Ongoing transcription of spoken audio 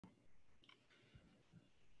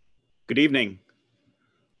Good evening.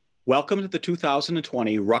 Welcome to the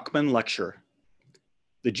 2020 Ruckman Lecture.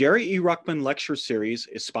 The Jerry E. Ruckman Lecture Series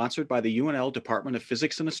is sponsored by the UNL Department of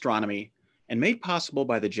Physics and Astronomy and made possible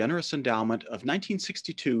by the generous endowment of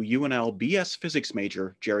 1962 UNL BS Physics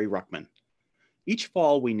major Jerry Ruckman. Each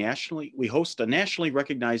fall, we host a nationally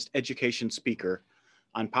recognized education speaker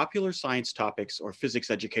on popular science topics or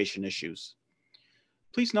physics education issues.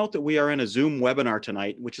 Please note that we are in a Zoom webinar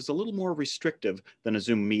tonight, which is a little more restrictive than a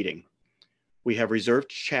Zoom meeting. We have reserved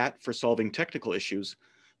chat for solving technical issues,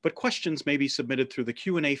 but questions may be submitted through the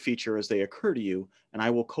Q&A feature as they occur to you, and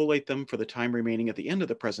I will collate them for the time remaining at the end of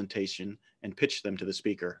the presentation and pitch them to the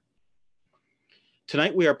speaker.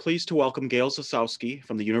 Tonight, we are pleased to welcome Gail Zasowski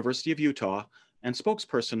from the University of Utah and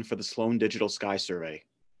spokesperson for the Sloan Digital Sky Survey.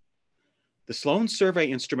 The Sloan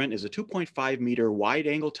Survey instrument is a 2.5-meter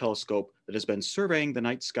wide-angle telescope that has been surveying the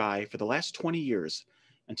night sky for the last 20 years.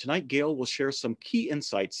 And tonight, Gail will share some key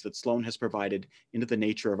insights that Sloan has provided into the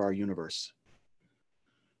nature of our universe.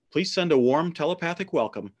 Please send a warm telepathic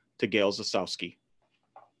welcome to Gail Zasowski.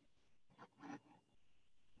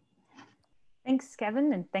 Thanks,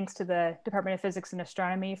 Kevin, and thanks to the Department of Physics and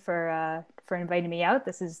Astronomy for inviting me out.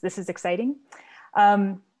 This is exciting.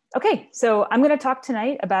 Okay, so I'm going to talk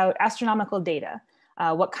tonight about astronomical data.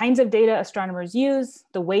 What kinds of data astronomers use,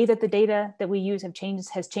 the way that the data that we use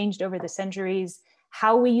has changed over the centuries,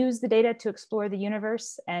 how we use the data to explore the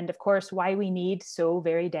universe, and of course, why we need so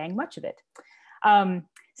very dang much of it.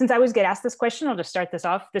 Since I always get asked this question, I'll just start this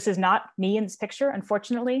off. This is not me in this picture,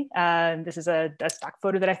 unfortunately. This is a stock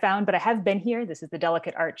photo that I found, but I have been here. This is the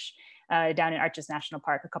Delicate Arch down in Arches National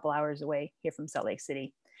Park, a couple hours away here from Salt Lake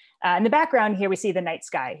City. In the background here, we see the night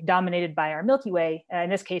sky dominated by our Milky Way, in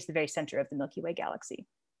this case, the very center of the Milky Way galaxy.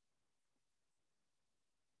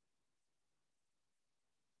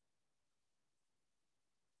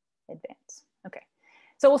 Advance. Okay,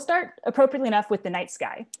 so we'll start appropriately enough with the night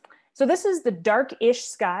sky. So this is the dark-ish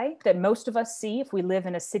sky that most of us see if we live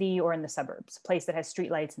in a city or in the suburbs, a place that has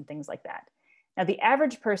streetlights and things like that. Now, the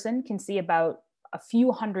average person can see about a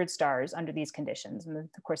few hundred stars under these conditions. And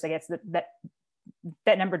of course, I guess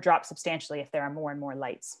that number drops substantially if there are more and more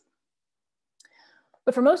lights.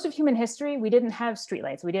 But for most of human history, we didn't have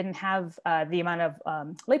streetlights. We didn't have the amount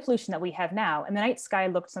of light pollution that we have now. And the night sky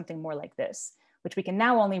looked something more like this, which we can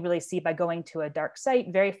now only really see by going to a dark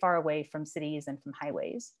site very far away from cities and from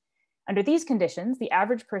highways. Under these conditions, the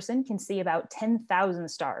average person can see about 10,000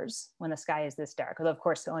 stars when the sky is this dark, although of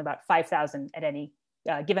course only about 5,000 at any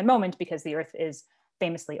given moment because the Earth is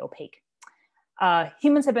famously opaque.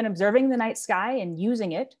 Humans have been observing the night sky and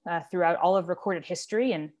using it throughout all of recorded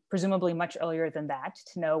history, and presumably much earlier than that,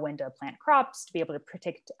 to know when to plant crops, to be able to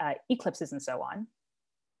predict eclipses and so on.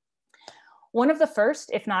 One of the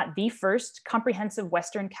first, if not the first, comprehensive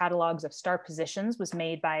Western catalogs of star positions was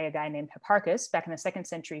made by a guy named Hipparchus back in the 2nd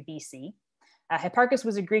century BC. Hipparchus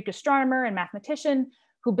was a Greek astronomer and mathematician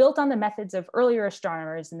who built on the methods of earlier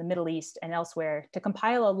astronomers in the Middle East and elsewhere to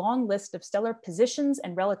compile a long list of stellar positions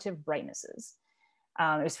and relative brightnesses.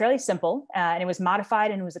 It was fairly simple, and it was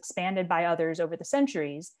modified and was expanded by others over the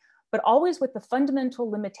centuries, but always with the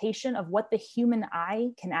fundamental limitation of what the human eye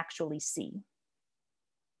can actually see.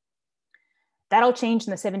 That all changed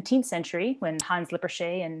in the 17th century when Hans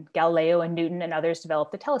Lippershey and Galileo and Newton and others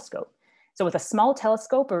developed the telescope. So with a small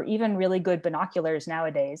telescope or even really good binoculars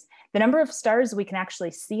nowadays, the number of stars we can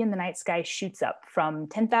actually see in the night sky shoots up from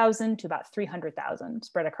 10,000 to about 300,000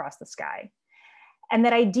 spread across the sky. And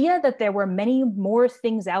that idea that there were many more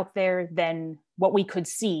things out there than what we could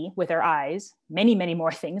see with our eyes, many, many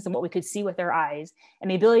more things than what we could see with our eyes, and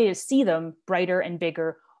the ability to see them brighter and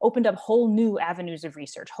bigger opened up whole new avenues of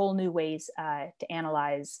research, whole new ways to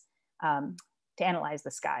analyze the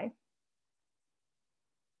sky.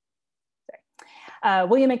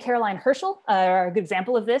 William and Caroline Herschel are a good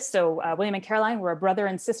example of this. So William and Caroline were a brother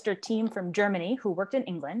and sister team from Germany who worked in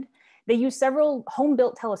England. They used several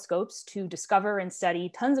home-built telescopes to discover and study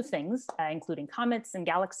tons of things, including comets and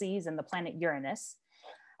galaxies and the planet Uranus.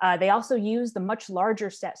 They also used the much larger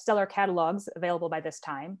stellar catalogs available by this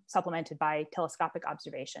time, supplemented by telescopic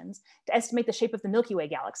observations, to estimate the shape of the Milky Way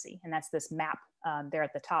galaxy. And that's this map there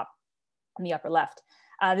at the top in the upper left.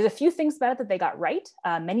 There's a few things about it that they got right,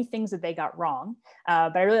 many things that they got wrong.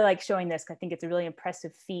 But I really like showing this because I think it's a really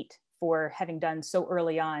impressive feat for having done so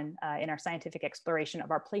early on in our scientific exploration of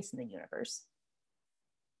our place in the universe.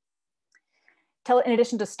 In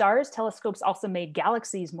addition to stars, telescopes also made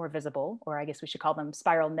galaxies more visible, or I guess we should call them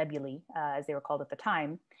spiral nebulae, as they were called at the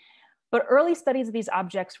time. But early studies of these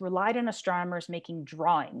objects relied on astronomers making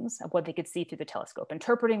drawings of what they could see through the telescope,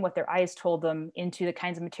 interpreting what their eyes told them into the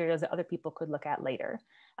kinds of materials that other people could look at later.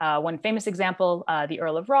 One famous example, the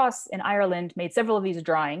Earl of Rosse in Ireland made several of these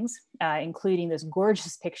drawings, including this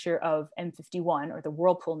gorgeous picture of M51, or the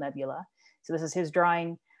Whirlpool Nebula. So this is his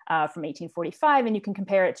drawing from 1845, and you can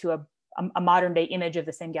compare it to a modern day image of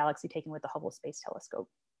the same galaxy taken with the Hubble Space Telescope.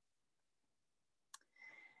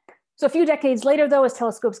 So a few decades later, though, as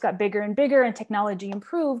telescopes got bigger and bigger and technology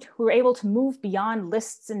improved, we were able to move beyond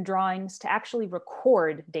lists and drawings to actually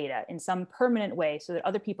record data in some permanent way so that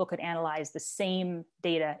other people could analyze the same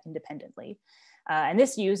data independently. And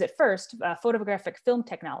this used, at first, photographic film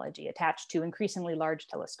technology attached to increasingly large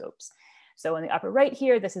telescopes. So in the upper right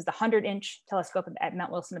here, this is the 100-inch telescope at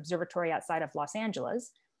Mount Wilson Observatory outside of Los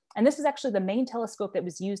Angeles. And this is actually the main telescope that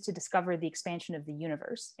was used to discover the expansion of the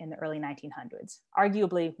universe in the early 1900s,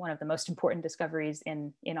 arguably one of the most important discoveries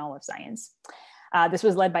in all of science. This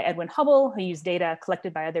was led by Edwin Hubble, who used data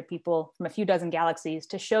collected by other people from a few dozen galaxies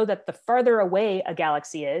to show that the farther away a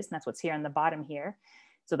galaxy is, and that's what's here on the bottom here,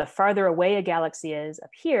 so the farther away a galaxy is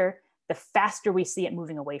up here, the faster we see it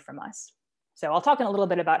moving away from us. So I'll talk in a little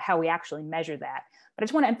bit about how we actually measure that, but I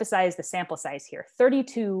just want to emphasize the sample size here.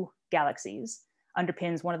 32 galaxies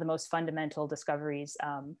underpins one of the most fundamental discoveries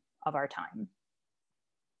of our time.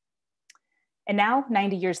 And now,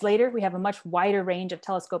 90 years later, we have a much wider range of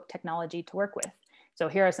telescope technology to work with. So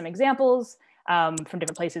here are some examples from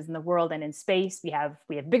different places in the world and in space. We have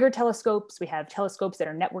bigger telescopes. We have telescopes that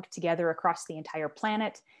are networked together across the entire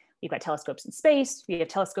planet. We've got telescopes in space. We have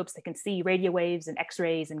telescopes that can see radio waves and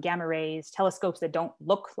X-rays and gamma rays, telescopes that don't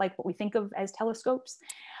look like what we think of as telescopes.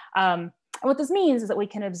 And what this means is that we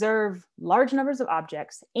can observe large numbers of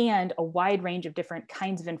objects and a wide range of different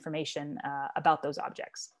kinds of information about those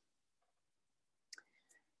objects.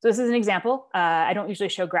 So this is an example. I don't usually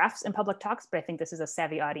show graphs in public talks, but I think this is a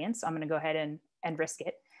savvy audience, so I'm going to go ahead and risk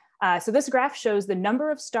it. So this graph shows the number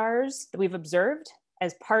of stars that we've observed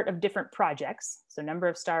as part of different projects. So number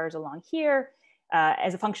of stars along here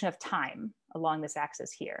as a function of time along this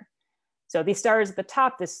axis here. So these stars at the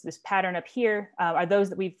top, this pattern up here, are those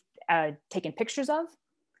that we've taken pictures of.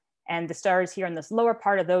 And the stars here in this lower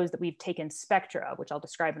part are those that we've taken spectra of, which I'll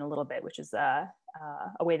describe in a little bit, which is a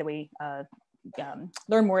way that we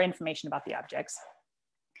learn more information about the objects.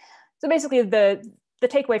 So basically the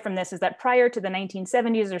takeaway from this is that prior to the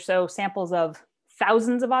 1970s or so, samples of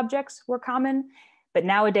thousands of objects were common, but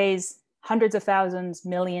nowadays hundreds of thousands,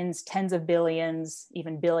 millions, tens of billions,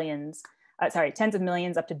 even billions, tens of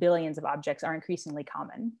millions up to billions of objects are increasingly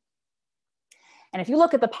common. And if you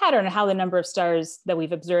look at the pattern of how the number of stars that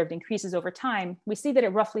we've observed increases over time, we see that it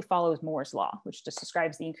roughly follows Moore's law, which just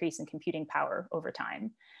describes the increase in computing power over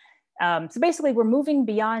time. So basically, we're moving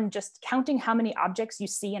beyond just counting how many objects you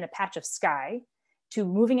see in a patch of sky to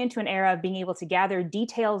moving into an era of being able to gather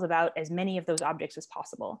details about as many of those objects as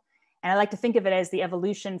possible. And I like to think of it as the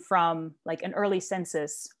evolution from like an early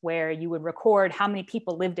census where you would record how many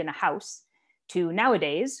people lived in a house to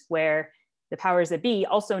nowadays where the powers that be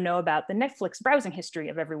also know about the Netflix browsing history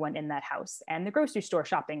of everyone in that house and the grocery store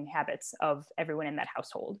shopping habits of everyone in that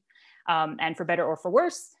household. And for better or for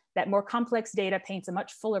worse, that more complex data paints a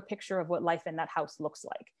much fuller picture of what life in that house looks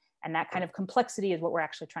like. And that kind of complexity is what we're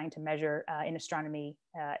actually trying to measure in astronomy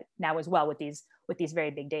now as well with these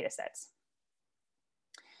very big data sets.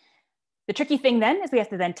 The tricky thing then is we have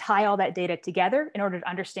to then tie all that data together in order to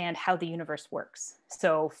understand how the universe works.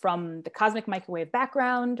 So from the cosmic microwave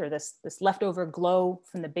background, or this leftover glow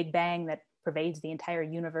from the Big Bang that pervades the entire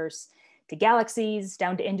universe, to galaxies,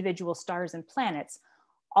 down to individual stars and planets,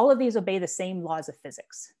 all of these obey the same laws of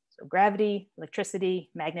physics. So gravity,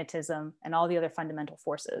 electricity, magnetism, and all the other fundamental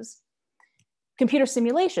forces. Computer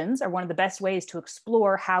simulations are one of the best ways to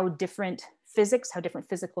explore how different physics, how different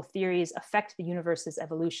physical theories affect the universe's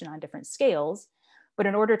evolution on different scales. But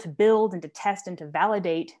in order to build and to test and to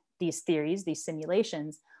validate these theories, these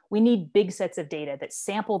simulations, we need big sets of data that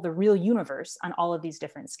sample the real universe on all of these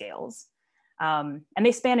different scales. And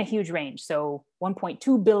they span a huge range. So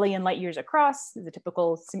 1.2 billion light years across is a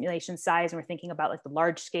typical simulation size. And we're thinking about like the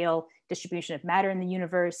large scale distribution of matter in the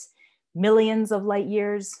universe, millions of light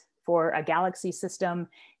years for a galaxy system,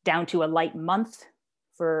 down to a light month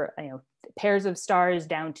for pairs of stars,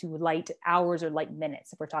 down to light hours or light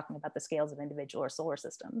minutes, if we're talking about the scales of individual or solar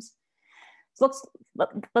systems. So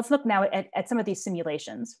let's look now at some of these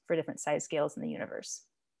simulations for different size scales in the universe.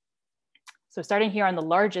 So starting here on the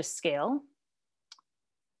largest scale,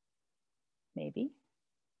 maybe,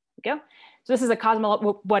 there we go. So this is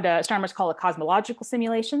what astronomers call a cosmological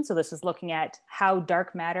simulation. So this is looking at how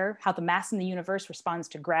dark matter, how the mass in the universe responds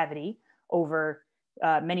to gravity over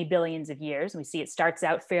many billions of years. And we see it starts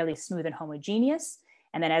out fairly smooth and homogeneous.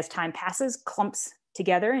 And then as time passes, clumps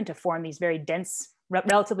together and to form these very dense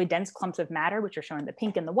relatively dense clumps of matter, which are shown in the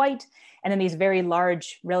pink and the white, and then these very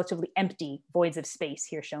large, relatively empty voids of space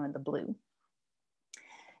here shown in the blue.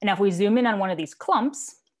 And now if we zoom in on one of these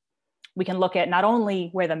clumps, we can look at not only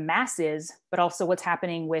where the mass is, but also what's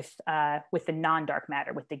happening with the non-dark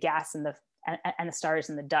matter, with the gas and the stars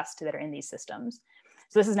and the dust that are in these systems.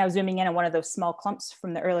 So this is now zooming in on one of those small clumps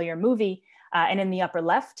from the earlier movie. And in the upper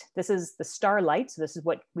left, this is the starlight. So this is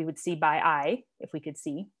what we would see by eye if we could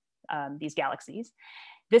see these galaxies.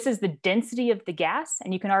 This is the density of the gas.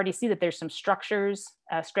 And you can already see that there's some structures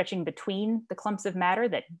stretching between the clumps of matter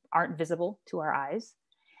that aren't visible to our eyes.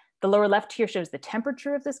 The lower left here shows the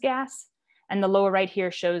temperature of this gas. And the lower right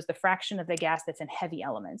here shows the fraction of the gas that's in heavy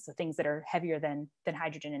elements, so things that are heavier than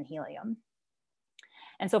hydrogen and helium.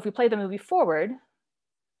 And so if we play the movie forward,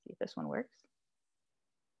 see if this one works.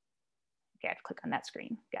 Okay, I have to click on that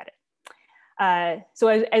screen, got it. So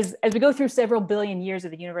as we go through several billion years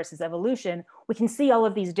of the universe's evolution, we can see all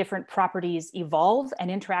of these different properties evolve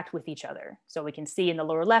and interact with each other. So we can see in the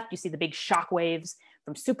lower left, you see the big shock waves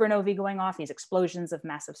from supernovae going off, these explosions of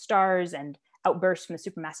massive stars and outbursts from the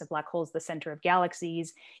supermassive black holes, the center of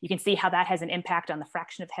galaxies. You can see how that has an impact on the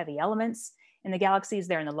fraction of heavy elements in the galaxies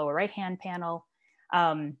there in the lower right-hand panel.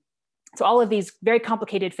 So all of these very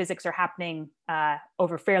complicated physics are happening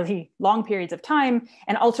over fairly long periods of time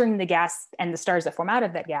and altering the gas and the stars that form out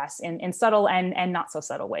of that gas in subtle and not so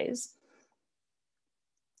subtle ways.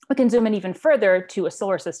 We can zoom in even further to a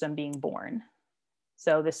solar system being born.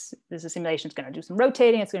 So this simulation is going to do some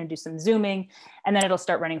rotating, it's going to do some zooming, and then it'll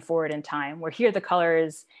start running forward in time, where here the color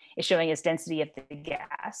is showing its density of the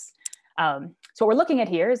gas. So what we're looking at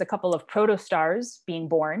here is a couple of protostars being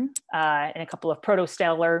born and a couple of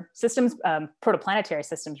protostellar systems, protoplanetary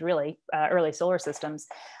systems really, early solar systems,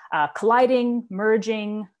 colliding,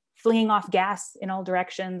 merging, flinging off gas in all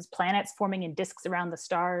directions, planets forming in disks around the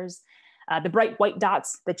stars. The bright white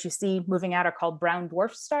dots that you see moving out are called brown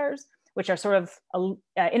dwarf stars, which are sort of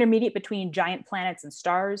intermediate between giant planets and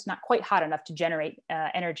stars, not quite hot enough to generate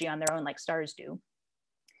energy on their own like stars do.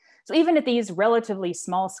 So even at these relatively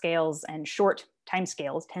small scales and short time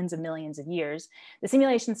scales, tens of millions of years, the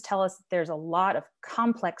simulations tell us that there's a lot of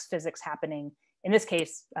complex physics happening, in this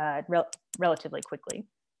case, relatively quickly.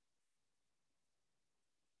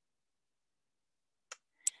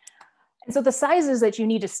 And so the sizes that you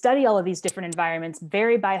need to study all of these different environments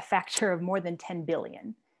vary by a factor of more than 10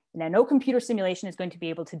 billion. Now, no computer simulation is going to be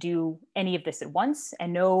able to do any of this at once,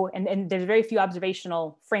 and there's very few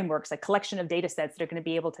observational frameworks, like collection of data sets that are going to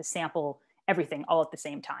be able to sample everything all at the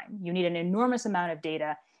same time. You need an enormous amount of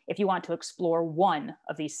data if you want to explore one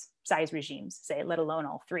of these size regimes, say, let alone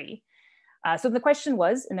all three. So the question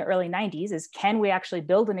was, in the early 90s, is can we actually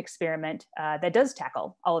build an experiment that does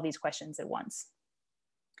tackle all of these questions at once?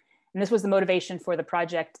 And this was the motivation for the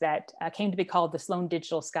project that came to be called the Sloan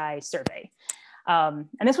Digital Sky Survey. And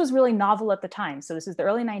this was really novel at the time. So this is the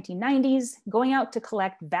early 1990s. Going out to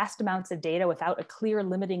collect vast amounts of data without a clear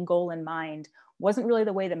limiting goal in mind wasn't really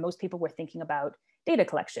the way that most people were thinking about data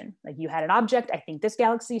collection. Like, you had an object, I think this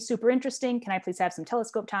galaxy is super interesting. Can I please have some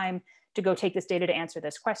telescope time to go take this data to answer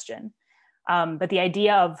this question? But the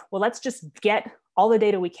idea of, well, let's just get all the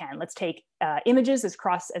data we can. Let's take images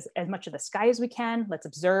across as much of the sky as we can. Let's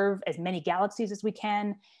observe as many galaxies as we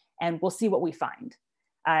can, and we'll see what we find.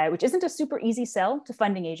 Which isn't a super easy sell to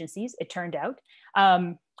funding agencies, it turned out.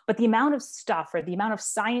 But the amount of stuff, or the amount of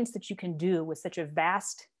science that you can do with such a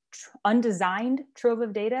vast, undesigned trove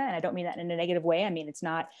of data, and I don't mean that in a negative way, I mean it's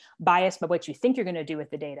not biased by what you think you're going to do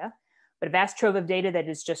with the data, but a vast trove of data that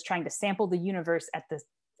is just trying to sample the universe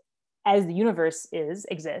as the universe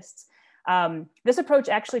exists. This approach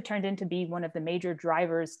actually turned into be one of the major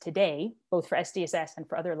drivers today, both for SDSS and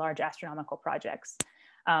for other large astronomical projects,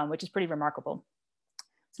 which is pretty remarkable.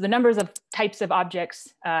 So the numbers of types of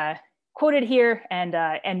objects quoted here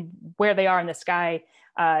and where they are in the sky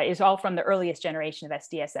is all from the earliest generation of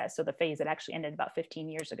SDSS, so the phase that actually ended about 15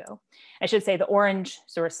 years ago. I should say the orange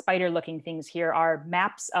sort of spider-looking things here are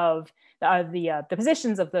maps of the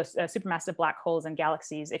positions of the supermassive black holes and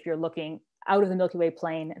galaxies if you're looking out of the Milky Way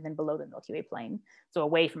plane and then below the Milky Way plane, so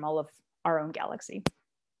away from all of our own galaxy.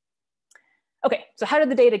 Okay, so how did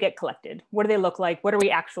the data get collected? What do they look like? What are we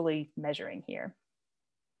actually measuring here?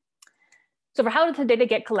 So for how did the data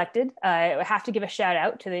get collected, I have to give a shout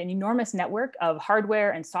out to the enormous network of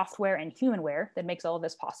hardware and software and humanware that makes all of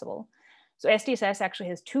this possible. So SDSS actually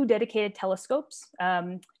has two dedicated telescopes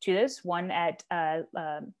to this, one at the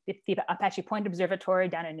Apache Point Observatory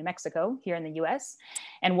down in New Mexico, here in the US,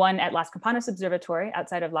 and one at Las Campanas Observatory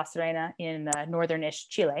outside of La Serena in northern-ish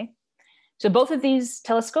Chile. So both of these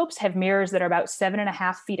telescopes have mirrors that are about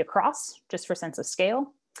 7.5 feet across, just for sense of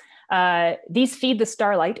scale. These feed the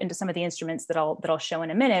starlight into some of the instruments that I'll show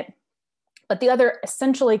in a minute. But the other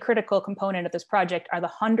essentially critical component of this project are the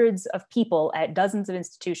hundreds of people at dozens of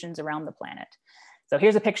institutions around the planet. So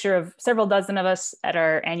here's a picture of several dozen of us at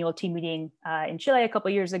our annual team meeting in Chile a couple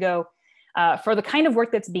of years ago. For the kind of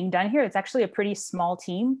work that's being done here, it's actually a pretty small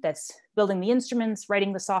team that's building the instruments,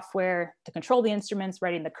 writing the software to control the instruments,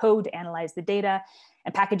 writing the code to analyze the data,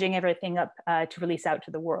 and packaging everything up to release out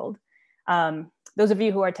to the world. Those of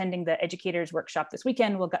you who are attending the educators workshop this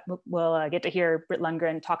weekend will get to hear Britt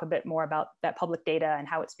Lundgren talk a bit more about that public data and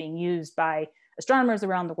how it's being used by astronomers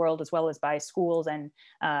around the world, as well as by schools and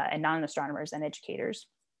non-astronomers and educators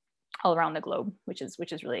all around the globe, which is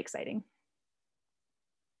really exciting.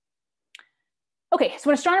 Okay, so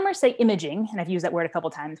when astronomers say imaging, and I've used that word a couple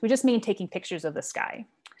times, we just mean taking pictures of the sky.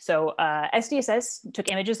 So SDSS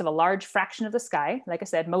took images of a large fraction of the sky, like I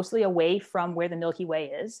said, mostly away from where the Milky Way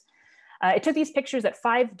is. It took these pictures at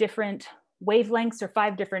 5 different wavelengths or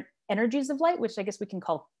 5 different energies of light, which I guess we can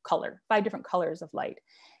call color, 5 different colors of light.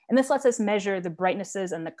 And this lets us measure the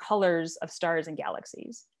brightnesses and the colors of stars and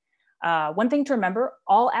galaxies. One thing to remember,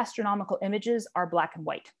 all astronomical images are black and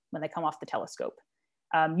white when they come off the telescope.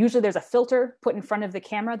 Usually there's a filter put in front of the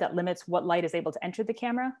camera that limits what light is able to enter the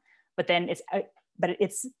camera, but then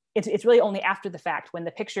it's really only after the fact when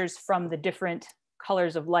the pictures from the different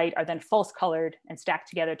colors of light are then false colored and stacked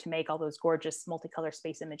together to make all those gorgeous multicolor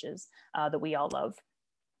space images that we all love.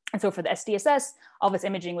 And so for the SDSS, all this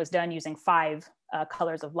imaging was done using 5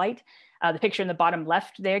 colors of light. The picture in the bottom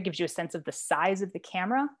left there gives you a sense of the size of the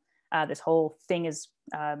camera. This whole thing is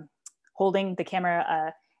holding the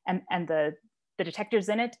camera and the detectors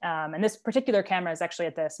in it. And this particular camera is actually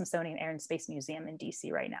at the Smithsonian Air and Space Museum in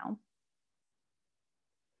DC right now.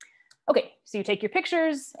 Okay, so you take your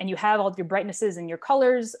pictures and you have all of your brightnesses and your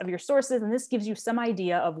colors of your sources, and this gives you some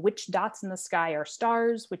idea of which dots in the sky are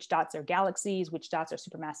stars, which dots are galaxies, which dots are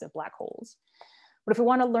supermassive black holes. But if we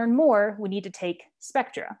want to learn more, we need to take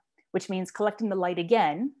spectra, which means collecting the light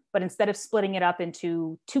again, but instead of splitting it up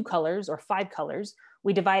into 2 colors or 5 colors,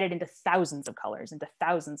 we divide it into thousands of colors, into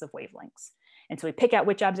thousands of wavelengths. And so we pick out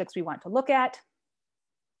which objects we want to look at.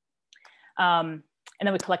 And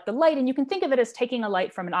then we collect the light, and you can think of it as taking a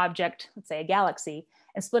light from an object, let's say a galaxy,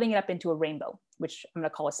 and splitting it up into a rainbow, which I'm going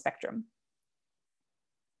to call a spectrum.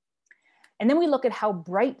 And then we look at how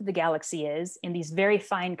bright the galaxy is in these very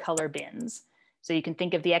fine color bins. So you can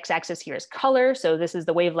think of the x-axis here as color. So this is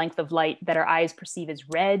the wavelength of light that our eyes perceive as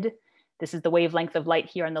red. This is the wavelength of light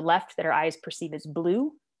here on the left that our eyes perceive as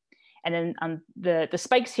blue. And then on the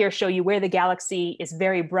spikes here show you where the galaxy is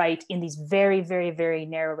very bright in these very, very, very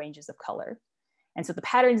narrow ranges of color. And so the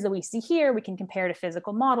patterns that we see here, we can compare to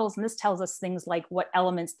physical models. And this tells us things like what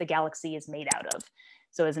elements the galaxy is made out of.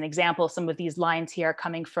 So as an example, some of these lines here are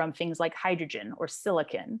coming from things like hydrogen or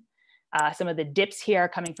silicon. Some of the dips here are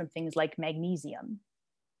coming from things like magnesium.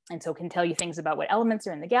 And so it can tell you things about what elements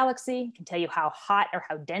are in the galaxy. It can tell you how hot or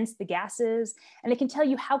how dense the gas is. And it can tell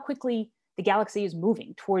you how quickly the galaxy is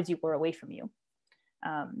moving towards you or away from you.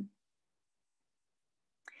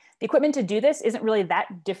 The equipment to do this isn't really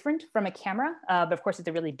that different from a camera, but of course it's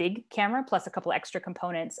a really big camera plus a couple extra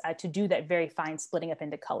components to do that very fine splitting up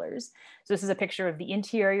into colors. So this is a picture of the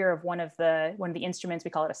interior of one of the instruments.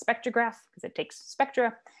 We call it a spectrograph because it takes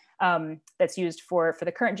spectra that's used for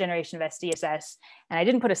the current generation of SDSS. And I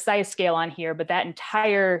didn't put a size scale on here, but that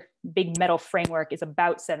entire big metal framework is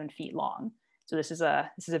about 7 feet long. So this is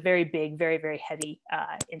a very big, very, very heavy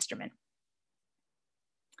instrument.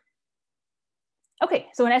 Okay,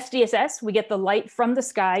 so in SDSS, we get the light from the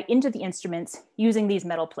sky into the instruments using these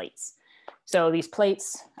metal plates. So these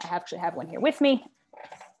plates, I actually have one here with me.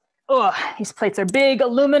 Oh, these plates are big,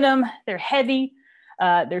 aluminum, they're heavy,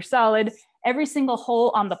 they're solid. Every single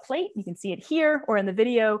hole on the plate, you can see it here or in the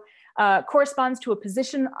video, corresponds to a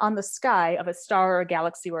position on the sky of a star or a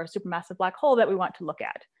galaxy or a supermassive black hole that we want to look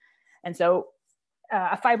at. And so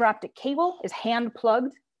a fiber optic cable is hand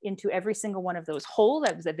plugged into every single one of those holes.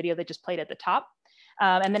 That was a video that just played at the top.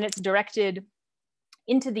 And then it's directed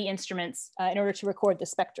into the instruments in order to record the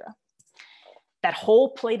spectra. That whole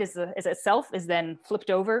plate as itself is then flipped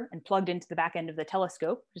over and plugged into the back end of the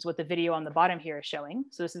telescope, which is what the video on the bottom here is showing.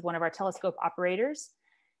 So this is one of our telescope operators.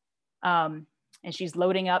 And she's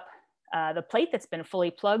loading up the plate that's been fully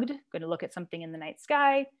plugged, going to look at something in the night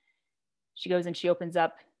sky. She goes and she opens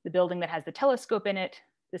up the building that has the telescope in it.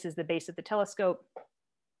 This is the base of the telescope.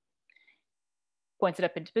 Points it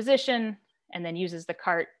up into position, and then uses the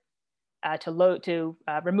cart to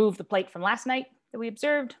remove the plate from last night that we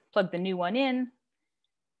observed, plug the new one in.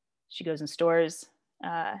 She goes and stores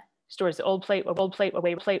the old plate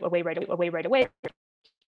away right away.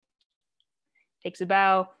 Takes a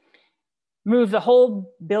bow, move the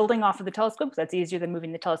whole building off of the telescope, because that's easier than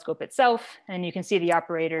moving the telescope itself. And you can see the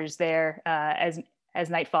operators there as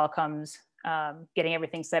nightfall comes, getting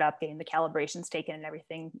everything set up, getting the calibrations taken and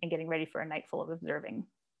everything, and getting ready for a night full of observing.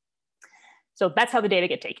 So that's how the data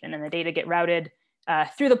get taken, and the data get routed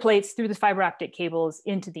through the plates, through the fiber optic cables,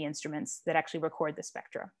 into the instruments that actually record the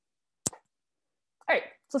spectra. All right,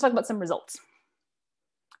 so let's talk about some results.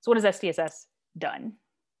 So what has SDSS done?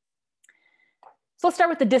 So let's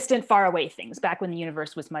start with the distant, far away things, back when the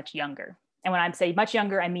universe was much younger. And when I say much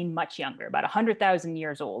younger, I mean much younger, about 100,000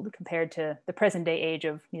 years old compared to the present day age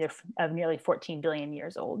of nearly 14 billion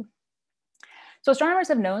years old. So astronomers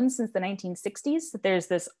have known since the 1960s that there's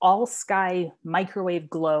this all-sky microwave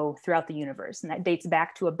glow throughout the universe, and that dates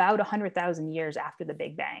back to about 100,000 years after the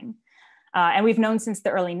Big Bang. And we've known since the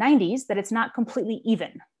early 90s that it's not completely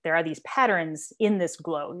even. There are these patterns in this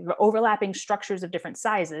glow, overlapping structures of different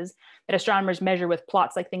sizes that astronomers measure with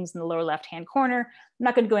plots like things in the lower left-hand corner. I'm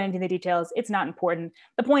not going to go into the details. It's not important.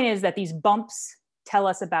 The point is that these bumps tell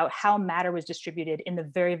us about how matter was distributed in the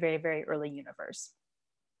very, very, very early universe.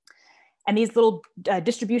 And these little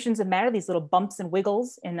distributions of matter, these little bumps and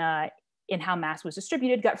wiggles in how mass was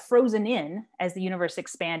distributed, got frozen in as the universe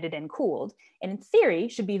expanded and cooled, and in theory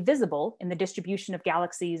should be visible in the distribution of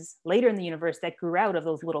galaxies later in the universe that grew out of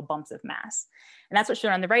those little bumps of mass. And that's what's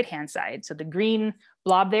shown on the right-hand side. So the green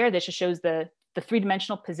blob there, this just shows the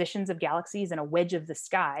three-dimensional positions of galaxies in a wedge of the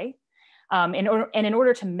sky. In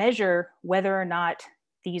order to measure whether or not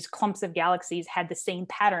these clumps of galaxies had the same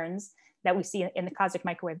patterns that we see in the cosmic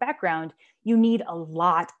microwave background, you need a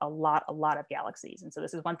lot of galaxies. And so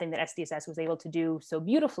this is one thing that SDSS was able to do so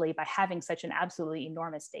beautifully by having such an absolutely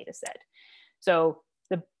enormous data set. So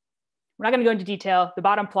we're not going to go into detail. The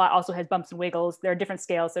bottom plot also has bumps and wiggles. There are different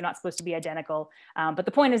scales. They're not supposed to be identical. But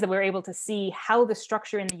the point is that we're able to see how the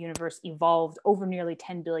structure in the universe evolved over nearly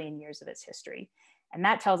 10 billion years of its history. And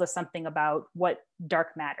that tells us something about what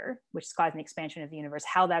dark matter, which is causing the expansion of the universe,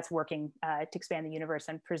 how that's working to expand the universe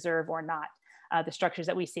and preserve or not the structures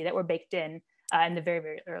that we see that were baked in the very,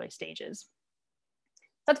 very early stages.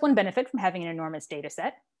 That's one benefit from having an enormous data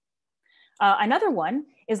set. Another one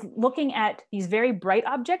is looking at these very bright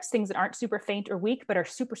objects, things that aren't super faint or weak, but are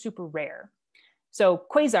super, super rare. So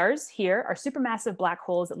quasars here are supermassive black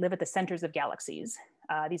holes that live at the centers of galaxies.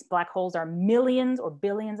 These black holes are millions or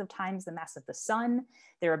billions of times the mass of the sun.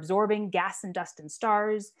 They're absorbing gas and dust and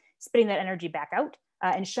stars, spitting that energy back out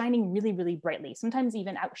and shining really, really brightly, sometimes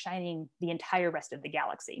even outshining the entire rest of the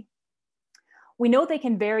galaxy. We know they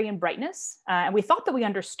can vary in brightness, and we thought that we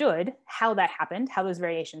understood how that happened, how those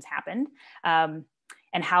variations happened, and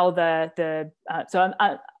how on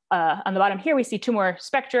the bottom here, we see two more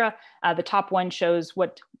spectra. The top one shows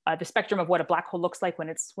what the spectrum of what a black hole looks like when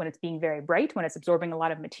it's being very bright, when it's absorbing a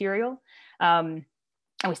lot of material. And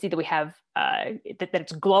we see that we have that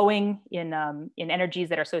it's glowing in energies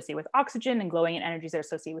that are associated with oxygen and glowing in energies that are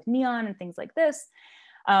associated with neon and things like this.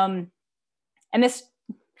 And this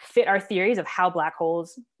fit our theories of how black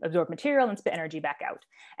holes absorb material and spit energy back out.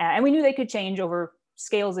 And we knew they could change over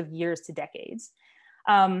scales of years to decades.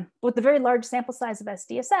 But with the very large sample size of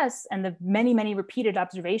SDSS and the many, many repeated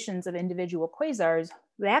observations of individual quasars,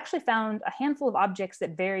 they actually found a handful of objects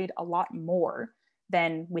that varied a lot more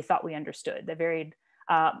than we thought we understood. They varied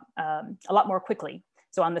a lot more quickly.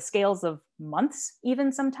 So on the scales of months,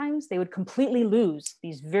 even sometimes, they would completely lose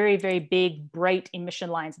these very, very big, bright emission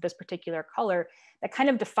lines of this particular color that kind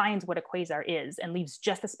of defines what a quasar is and leaves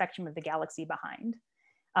just the spectrum of the galaxy behind.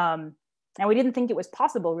 And we didn't think it was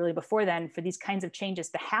possible really before then for these kinds of changes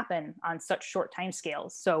to happen on such short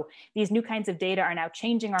timescales. So these new kinds of data are now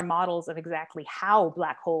changing our models of exactly how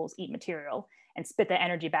black holes eat material and spit that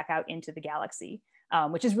energy back out into the galaxy,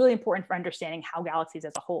 which is really important for understanding how galaxies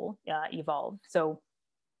as a whole evolve. So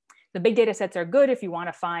the big data sets are good if you want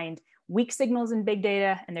to find weak signals in big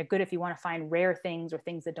data, and they're good if you want to find rare things or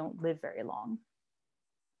things that don't live very long.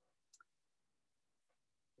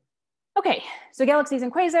 Okay, so galaxies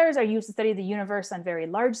and quasars are used to study the universe on very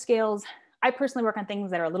large scales. I personally work on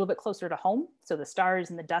things that are a little bit closer to home. So the stars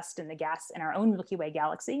and the dust and the gas in our own Milky Way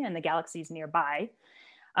galaxy and the galaxies nearby.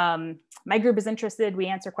 My group is interested, we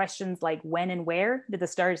answer questions like when and where did the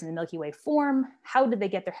stars in the Milky Way form? How did they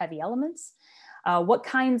get their heavy elements? What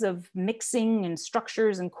kinds of mixing and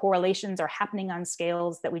structures and correlations are happening on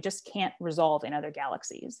scales that we just can't resolve in other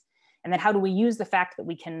galaxies? And then how do we use the fact that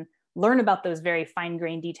we can learn about those very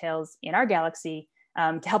fine-grained details in our galaxy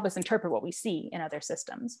to help us interpret what we see in other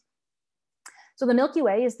systems? So the Milky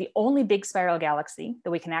Way is the only big spiral galaxy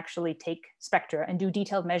that we can actually take spectra and do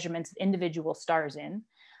detailed measurements of individual stars in.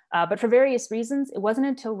 But for various reasons, it wasn't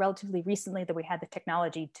until relatively recently that we had the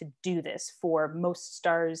technology to do this for most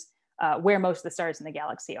stars where most of the stars in the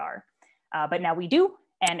galaxy are. But now we do,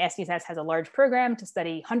 and SDSS has a large program to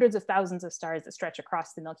study hundreds of thousands of stars that stretch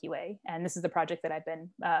across the Milky Way. And this is the project that I've been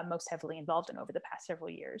most heavily involved in over the past several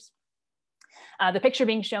years. The picture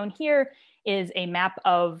being shown here is a map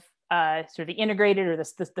of sort of the integrated or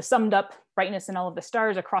the summed up brightness in all of the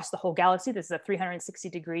stars across the whole galaxy. This is a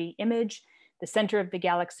 360-degree image, the center of the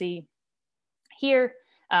galaxy here.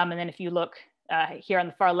 And then if you look here on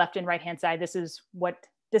the far left and right-hand side, this is what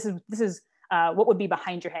would be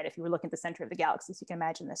behind your head if you were looking at the center of the galaxy. So you can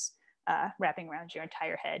imagine this wrapping around your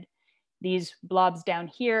entire head. These blobs down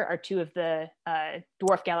here are two of the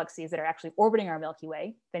dwarf galaxies that are actually orbiting our Milky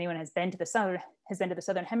Way. If anyone has been to the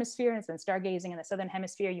southern hemisphere and has been stargazing in the southern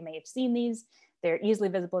hemisphere, you may have seen these. They're easily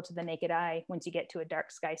visible to the naked eye once you get to a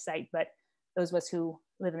dark sky site, but those of us who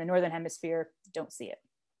live in the northern hemisphere don't see it,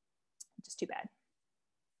 which is too bad.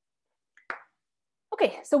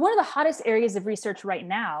 Okay, so one of the hottest areas of research right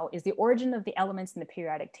now is the origin of the elements in the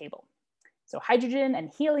periodic table. So hydrogen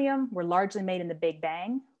and helium were largely made in the Big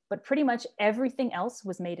Bang, but pretty much everything else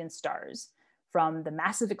was made in stars, from the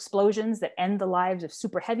massive explosions that end the lives of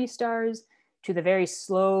super heavy stars to the very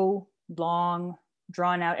slow, long,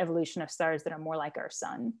 drawn out evolution of stars that are more like our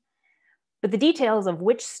sun. But the details of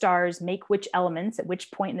which stars make which elements at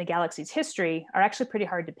which point in the galaxy's history are actually pretty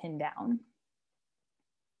hard to pin down.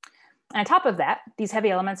 And on top of that, these heavy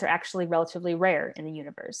elements are actually relatively rare in the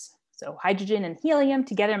universe. So hydrogen and helium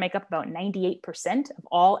together make up about 98% of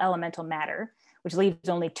all elemental matter, which leaves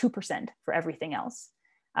only 2% for everything else.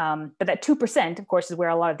 But that 2%, of course, is where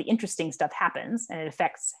a lot of the interesting stuff happens, and it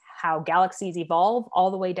affects how galaxies evolve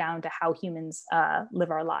all the way down to how humans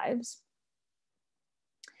live our lives.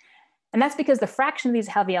 And that's because the fraction of these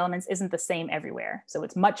heavy elements isn't the same everywhere. So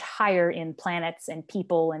it's much higher in planets and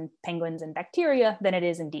people and penguins and bacteria than it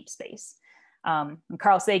is in deep space. And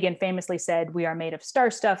Carl Sagan famously said, "We are made of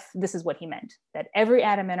star stuff." This is what he meant, that every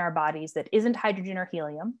atom in our bodies that isn't hydrogen or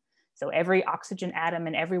helium, so every oxygen atom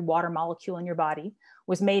and every water molecule in your body,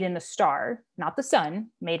 was made in a star, not the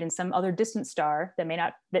sun, made in some other distant star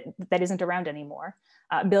that isn't around anymore,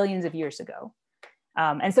 billions of years ago.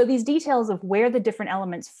 And so these details of where the different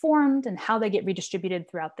elements formed and how they get redistributed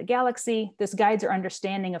throughout the galaxy, this guides our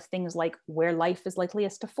understanding of things like where life is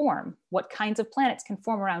likeliest to form, what kinds of planets can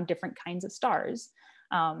form around different kinds of stars,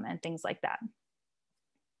 and things like that.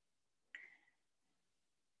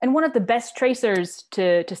 And one of the best tracers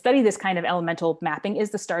to study this kind of elemental mapping is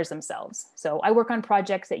the stars themselves. So I work on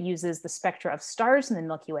projects that uses the spectra of stars in the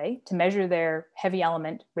Milky Way to measure their heavy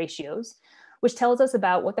element ratios, which tells us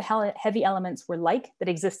about what the heavy elements were like that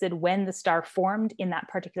existed when the star formed in that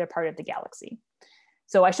particular part of the galaxy.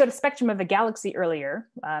 So I showed a spectrum of a galaxy earlier.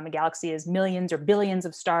 A galaxy is millions or billions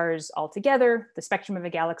of stars altogether. The spectrum of a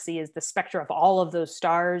galaxy is the spectra of all of those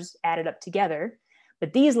stars added up together.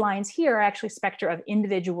 But these lines here are actually spectra of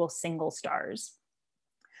individual single stars.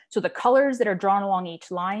 So the colors that are drawn along each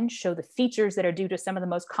line show the features that are due to some of the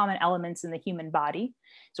most common elements in the human body.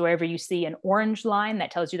 So wherever you see an orange line, that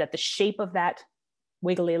tells you that the shape of that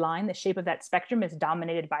wiggly line, the shape of that spectrum is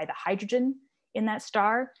dominated by the hydrogen in that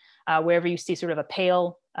star. Wherever you see sort of a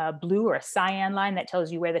pale blue or a cyan line, that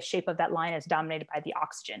tells you where the shape of that line is dominated by the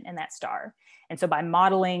oxygen in that star. And so by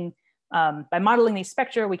modeling these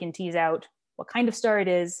spectra, we can tease out what kind of star it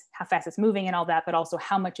is, how fast it's moving and all that, but also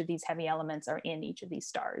how much of these heavy elements are in each of these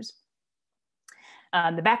stars.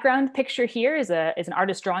 The background picture here is an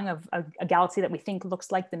artist drawing of a galaxy that we think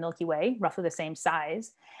looks like the Milky Way, roughly the same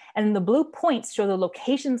size. And the blue points show the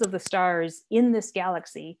locations of the stars in this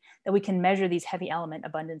galaxy that we can measure these heavy element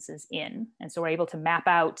abundances in. And so we're able to map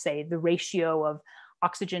out, say, the ratio of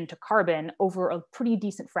oxygen to carbon over a pretty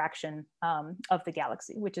decent fraction of the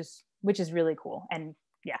galaxy, which is really cool. And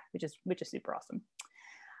yeah, which is super awesome.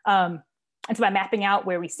 And so by mapping out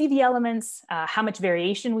where we see the elements, how much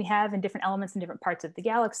variation we have in different elements in different parts of the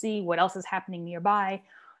galaxy, what else is happening nearby,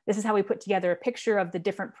 this is how we put together a picture of the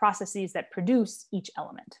different processes that produce each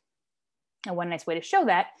element. And one nice way to show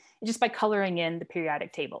that is just by coloring in the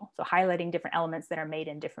periodic table. So highlighting different elements that are made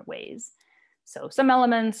in different ways. So some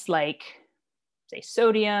elements like, say,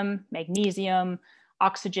 sodium, magnesium,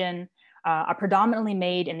 oxygen, are predominantly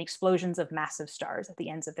made in the explosions of massive stars at the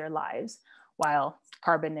ends of their lives, while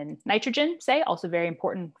carbon and nitrogen, say, also very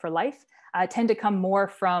important for life, tend to come more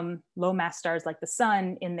from low mass stars like the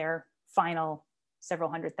sun in their final several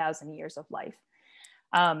 100,000 years of life.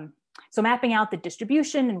 So mapping out the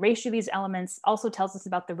distribution and ratio of these elements also tells us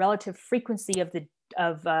about the relative frequency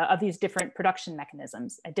of these different production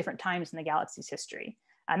mechanisms at different times in the galaxy's history.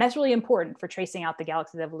 And that's really important for tracing out the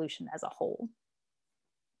galaxy's evolution as a whole.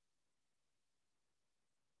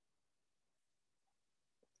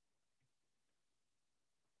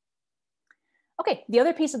 Okay, the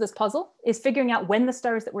other piece of this puzzle is figuring out when the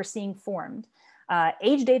stars that we're seeing formed.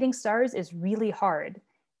 Age dating stars is really hard.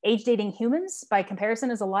 Age dating humans, by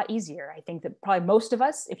comparison, is a lot easier. I think that probably most of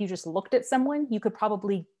us, if you just looked at someone, you could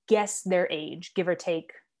probably guess their age, give or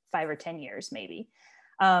take 5 or 10 years, maybe.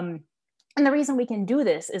 And the reason we can do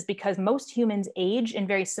this is because most humans age in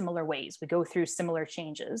very similar ways. We go through similar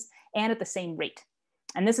changes and at the same rate.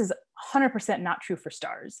 And this is 100% not true for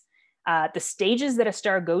stars. The stages that a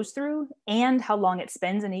star goes through and how long it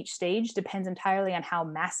spends in each stage depends entirely on how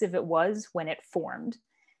massive it was when it formed.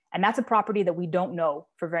 And that's a property that we don't know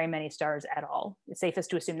for very many stars at all. It's safest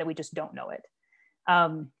to assume that we just don't know it.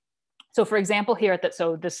 So for example, here at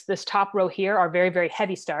this top row here are very, very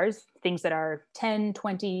heavy stars, things that are 10,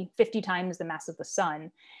 20, 50 times the mass of the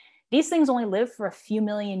sun. These things only live for a few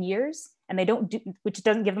million years, and they don't do, which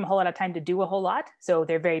doesn't give them a whole lot of time to do a whole lot. So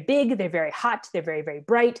they're very big, they're very hot, they're very, very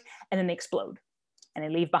bright, and then they explode. And they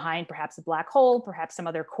leave behind perhaps a black hole, perhaps some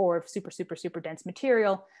other core of super, super, super dense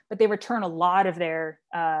material, but they return a lot of their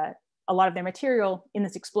material in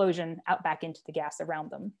this explosion out back into the gas around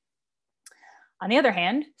them. On the other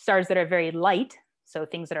hand, stars that are very light, so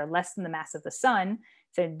things that are less than the mass of the sun,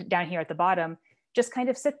 so down here at the bottom, just kind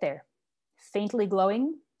of sit there, faintly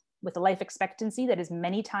glowing with a life expectancy that is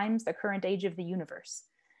many times the current age of the universe.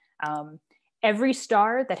 Every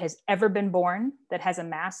star that has ever been born that has a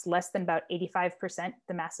mass less than about 85%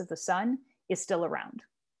 the mass of the sun is still around.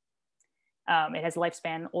 It has a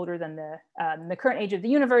lifespan older than the current age of the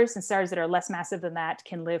universe, and stars that are less massive than that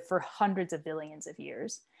can live for hundreds of billions of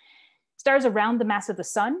years. Stars around the mass of the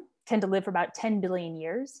sun tend to live for about 10 billion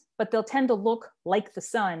years, but they'll tend to look like the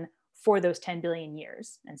sun for those 10 billion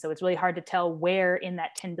years. And so it's really hard to tell where in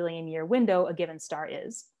that 10 billion year window a given star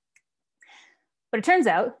is. But it turns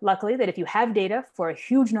out, luckily, that if you have data for a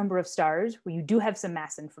huge number of stars where you do have some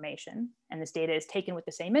mass information, and this data is taken with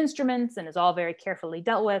the same instruments and is all very carefully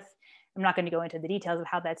dealt with, I'm not going to go into the details of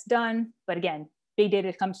how that's done, but again, big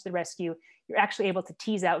data comes to the rescue. You're actually able to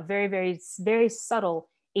tease out very, very, very subtle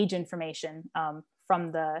age information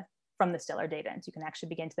from the stellar data. And so you can actually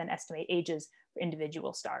begin to then estimate ages for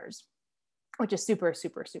individual stars, which is super,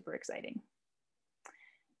 super, super exciting.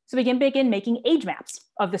 So we can begin making age maps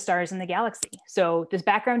of the stars in the galaxy. So this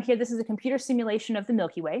background here, this is a computer simulation of the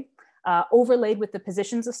Milky Way, overlaid with the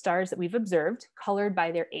positions of stars that we've observed, colored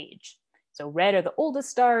by their age. So red are the oldest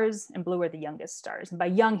stars and blue are the youngest stars. And by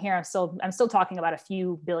young here, I'm still talking about a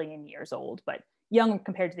few billion years old, but young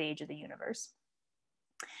compared to the age of the universe.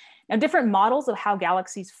 Now, different models of how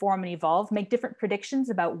galaxies form and evolve make different predictions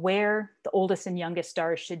about where the oldest and youngest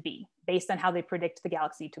stars should be, based on how they predict the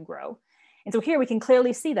galaxy to grow. And so here we can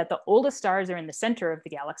clearly see that the oldest stars are in the center of the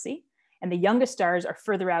galaxy, and the youngest stars are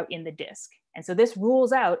further out in the disk. And so this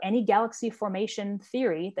rules out any galaxy formation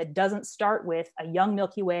theory that doesn't start with a young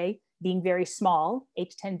Milky Way being very small, 8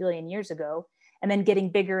 to 10 billion years ago, and then getting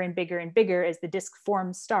bigger and bigger and bigger as the disk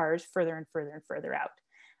forms stars further and further and further out.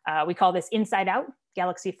 We call this inside out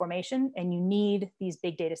galaxy formation, and you need these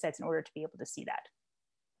big data sets in order to be able to see that.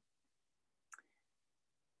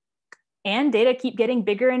 And data keep getting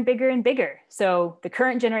bigger and bigger and bigger. So the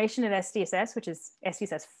current generation of SDSS, which is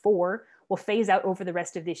SDSS 4, will phase out over the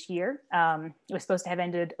rest of this year. It was supposed to have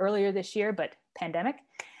ended earlier this year, but pandemic.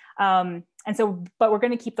 But we're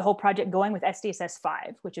going to keep the whole project going with SDSS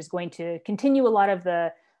 5, which is going to continue a lot of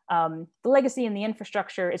the legacy and the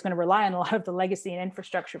infrastructure. Is going to rely on a lot of the legacy and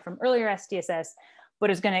infrastructure from earlier SDSS,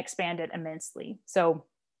 but is going to expand it immensely. So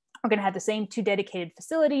we're going to have the same 2 dedicated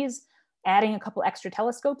facilities, adding a couple extra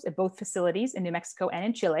telescopes at both facilities in New Mexico and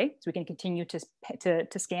in Chile, so we can continue to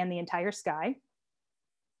scan the entire sky.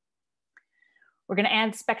 We're going to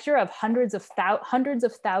add spectra of hundreds of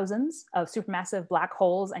thousands of supermassive black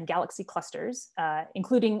holes and galaxy clusters,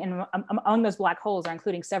 including, and among those black holes are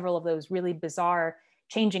including several of those really bizarre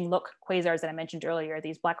changing look quasars that I mentioned earlier,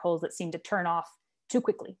 these black holes that seem to turn off too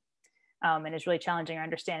quickly, and is really challenging our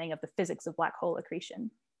understanding of the physics of black hole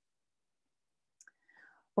accretion.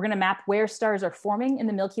 We're going to map where stars are forming in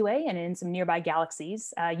the Milky Way and in some nearby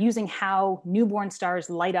galaxies, using how newborn stars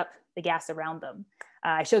light up the gas around them.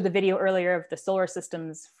 I showed the video earlier of the solar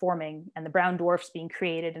systems forming and the brown dwarfs being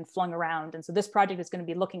created and flung around. And so this project is going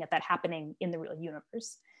to be looking at that happening in the real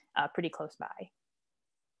universe, pretty close by.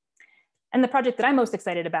 And the project that I'm most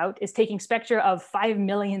excited about is taking spectra of 5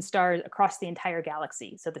 million stars across the entire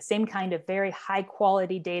galaxy. So the same kind of very high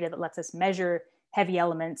quality data that lets us measure heavy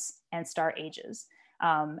elements and star ages.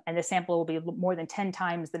 And the sample will be more than 10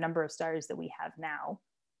 times the number of stars that we have now.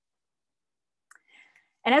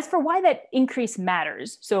 And as for why that increase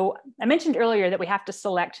matters, so I mentioned earlier that we have to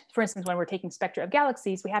select, for instance, when we're taking spectra of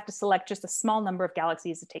galaxies, we have to select just a small number of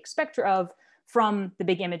galaxies to take spectra of from the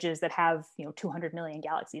big images that have 200 million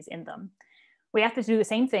galaxies in them. We have to do the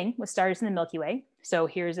same thing with stars in the Milky Way. So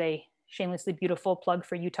here's a shamelessly beautiful plug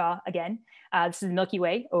for Utah again. This is the Milky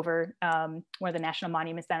Way over one of the national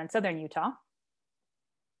monuments down in southern Utah.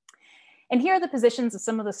 And here are the positions of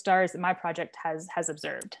some of the stars that my project has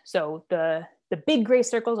observed. So the big gray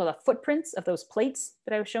circles are the footprints of those plates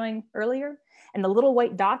that I was showing earlier. And the little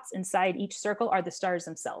white dots inside each circle are the stars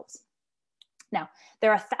themselves. Now,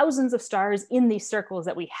 there are thousands of stars in these circles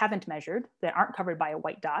that we haven't measured that aren't covered by a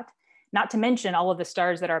white dot, not to mention all of the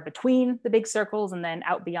stars that are between the big circles and then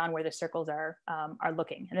out beyond where the circles are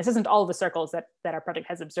looking. And this isn't all of the circles that our project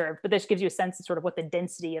has observed, but this gives you a sense of sort of what the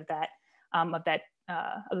density of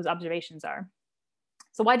those observations are.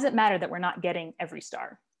 So why does it matter that we're not getting every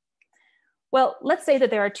star? Well, let's say that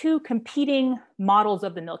there are two competing models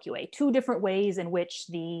of the Milky Way, two different ways in which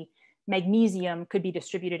the magnesium could be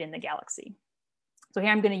distributed in the galaxy. So here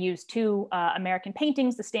I'm going to use two American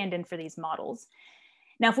paintings to stand in for these models.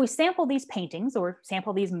 Now, if we sample these paintings or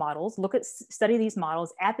sample these models, study these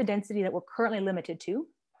models at the density that we're currently limited to,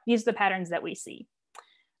 these are the patterns that we see.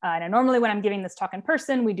 Now, normally when I'm giving this talk in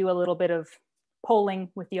person, we do a little bit of polling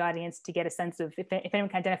with the audience to get a sense of if anyone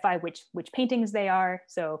can identify which paintings they are.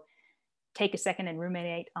 So take a second and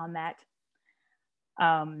ruminate on that.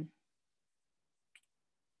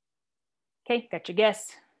 Okay, got your guess.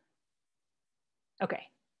 Okay,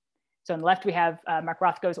 so on the left we have Mark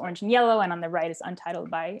Rothko's Orange and Yellow, and on the right is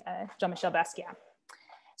Untitled by Jean-Michel Basquiat.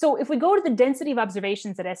 So if we go to the density of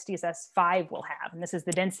observations that SDSS 5 will have, and this is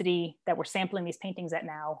the density that we're sampling these paintings at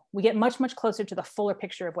now, we get much, much closer to the fuller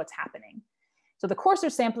picture of what's happening. So the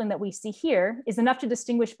coarser sampling that we see here is enough to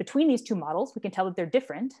distinguish between these two models. We can tell that they're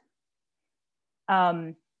different.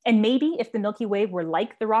 And maybe if the Milky Way were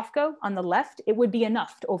like the Rothko on the left, it would be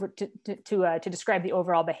enough to describe the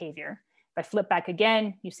overall behavior. If I flip back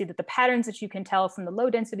again, you see that the patterns that you can tell from the low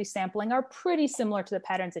density sampling are pretty similar to the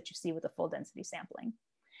patterns that you see with the full density sampling.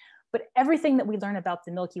 But everything that we learn about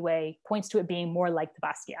the Milky Way points to it being more like the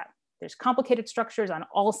Basquiat. There's complicated structures on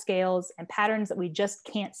all scales and patterns that we just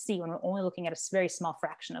can't see when we're only looking at a very small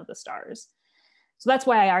fraction of the stars. So that's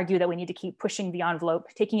why I argue that we need to keep pushing the envelope,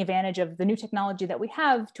 taking advantage of the new technology that we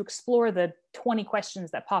have to explore the 20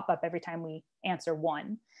 questions that pop up every time we answer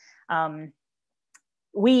one.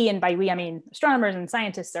 We, and by we, I mean astronomers and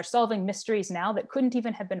scientists, are solving mysteries now that couldn't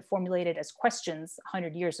even have been formulated as questions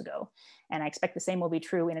 100 years ago. And I expect the same will be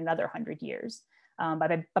true in another 100 years.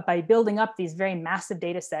 But by building up these very massive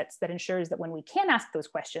data sets that ensures that when we can ask those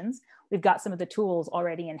questions, we've got some of the tools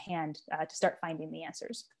already in hand to start finding the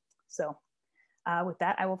answers. So with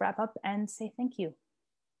that, I will wrap up and say thank you.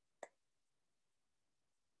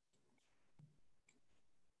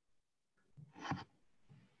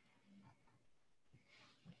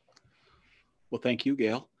 Well, thank you,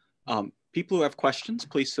 Gail. People who have questions,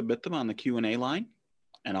 please submit them on the Q&A line,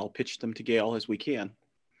 and I'll pitch them to Gail as we can.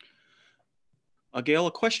 Gail,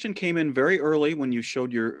 a question came in very early when you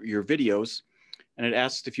showed your videos, and it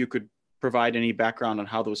asked if you could provide any background on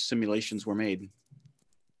how those simulations were made.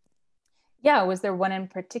 Yeah, was there one in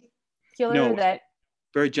particular? No, that?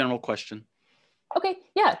 Very general question. Okay,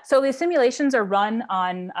 yeah. So the simulations are run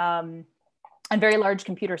on very large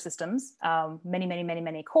computer systems,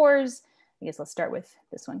 many cores. I guess let's start with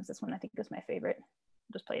this one, because this one I think is my favorite.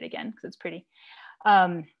 I'll just play it again because it's pretty.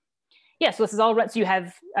 Yeah, so this is all run. So you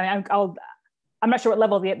have, I'm not sure what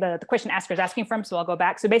level the question asker is asking from, so I'll go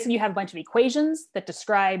back. So basically you have a bunch of equations that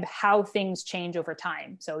describe how things change over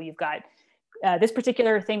time. So you've got this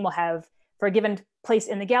particular thing will have, for a given place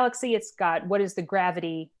in the galaxy, it's got what is the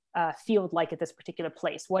gravity field like at this particular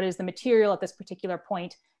place? What is the material at this particular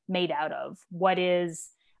point made out of? What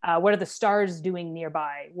are the stars doing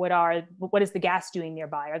nearby? What is the gas doing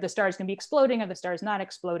nearby? Are the stars going to be exploding? Are the stars not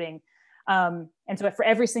exploding? And so for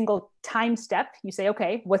every single time step, you say,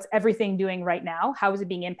 okay, what's everything doing right now? How is it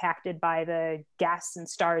being impacted by the gas and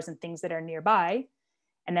stars and things that are nearby?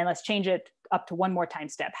 And then let's change it up to one more time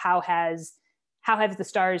step. How have the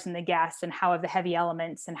stars and the gas and how have the heavy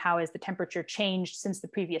elements and how has the temperature changed since the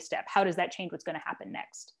previous step? How does that change what's going to happen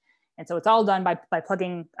next? And so it's all done by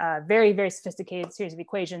plugging a very, very sophisticated series of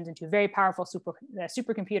equations into very powerful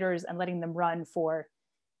supercomputers and letting them run for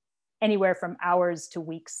anywhere from hours to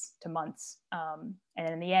weeks to months. And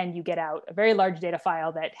in the end, you get out a very large data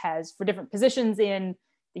file that has, for different positions in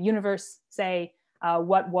the universe, say, how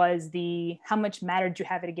much matter did you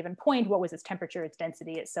have at a given point? What was its temperature, its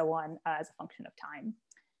density, and so on as a function of time.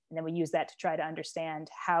 And then we use that to try to understand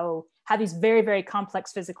how these very, very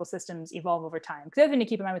complex physical systems evolve over time. Because the other thing to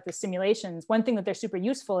keep in mind with the simulations, one thing that they're super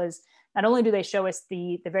useful is not only do they show us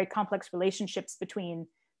the very complex relationships between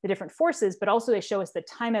the different forces, but also they show us the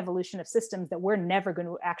time evolution of systems that we're never going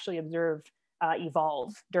to actually observe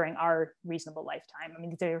evolve during our reasonable lifetime. I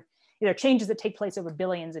mean, these are changes that take place over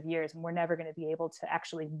billions of years, and we're never going to be able to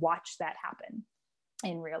actually watch that happen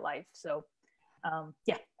in real life. So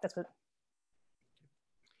yeah, that's what.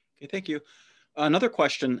 Okay, thank you. Another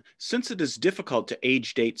question, since it is difficult to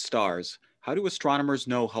age date stars, how do astronomers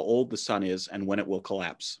know how old the sun is and when it will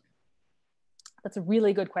collapse? That's a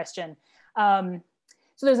really good question.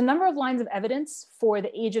 So there's a number of lines of evidence for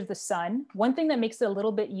the age of the sun. One thing that makes it a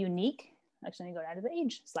little bit unique, actually, let me go down to the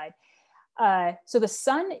age slide. So the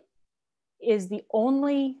sun is the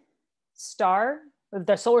only star,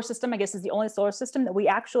 the solar system, I guess, is the only solar system that we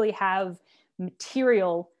actually have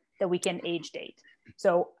material that we can age date.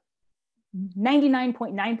 So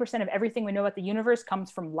 99.9% of everything we know about the universe comes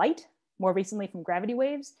from light, more recently from gravity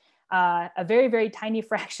waves. A very, very tiny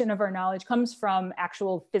fraction of our knowledge comes from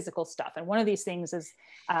actual physical stuff. And one of these things is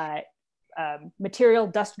material,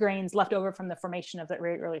 dust grains left over from the formation of the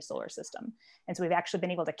very early solar system. And so we've actually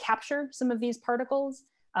been able to capture some of these particles.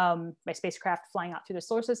 My spacecraft flying out through the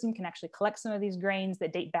solar system can actually collect some of these grains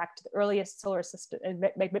that date back to the earliest solar system,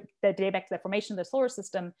 that date back to the formation of the solar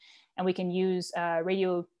system. And we can use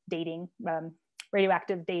radioactive dating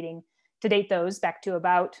to date those back to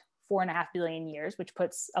about 4.5 billion years, which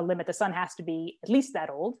puts a limit. The sun has to be at least that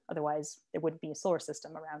old, otherwise there wouldn't be a solar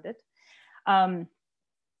system around it.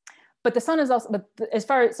 But the sun is also, but as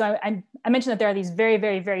far as, so I mentioned that there are these very,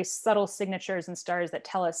 very, very subtle signatures in stars that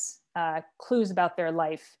tell us clues about their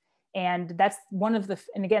life. And that's one of the,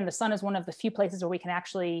 and again, the sun is one of the few places where we can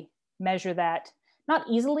actually measure that, not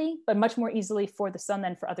easily, but much more easily for the sun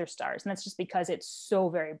than for other stars. And that's just because it's so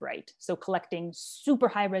very bright. So collecting super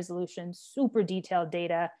high resolution, super detailed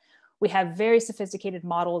data. We have very sophisticated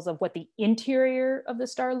models of what the interior of the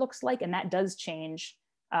star looks like. And that does change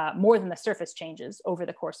more than the surface changes over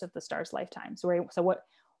the course of the star's lifetime.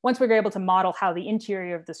 Once we're able to model how the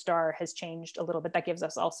interior of the star has changed a little bit, that gives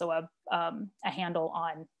us also a handle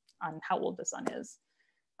on how old the sun is,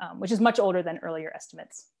 which is much older than earlier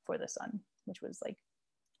estimates for the sun, which was like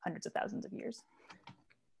hundreds of thousands of years.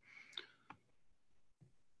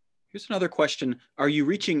 Here's another question. Are you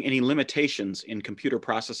reaching any limitations in computer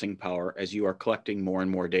processing power as you are collecting more and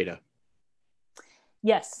more data?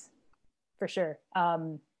 Yes, for sure.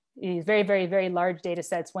 These very, very, very large data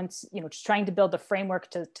sets, once, just trying to build a framework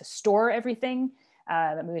to store everything.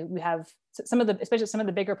 We have especially some of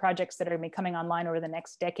the bigger projects that are going to be coming online over the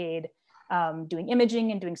next decade, doing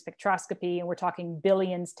imaging and doing spectroscopy. And we're talking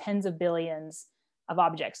billions, tens of billions of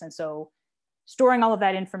objects. And so storing all of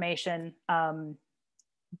that information,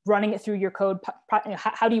 running it through your code,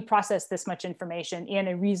 how do you process this much information in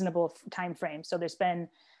a reasonable time frame? So there's been,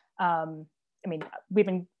 we've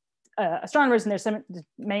been astronomers, and there's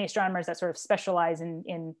many astronomers that sort of specialize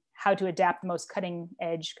in how to adapt the most cutting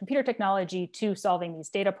edge computer technology to solving these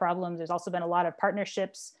data problems. There's also been a lot of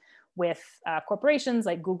partnerships with corporations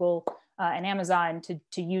like Google and Amazon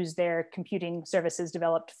to use their computing services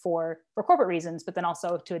developed for corporate reasons, but then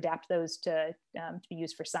also to adapt those to be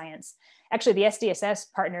used for science. Actually, the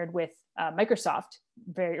SDSS partnered with Microsoft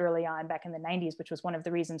very early on back in the 90s, which was one of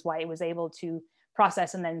the reasons why it was able to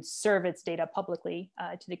process and then serve its data publicly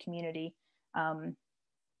to the community,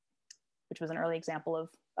 which was an early example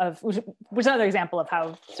which was another example of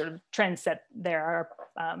how sort of trends that there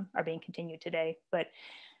are being continued today. But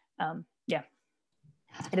yeah,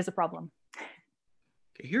 it is a problem.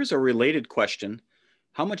 Okay, here's a related question.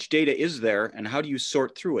 How much data is there, and how do you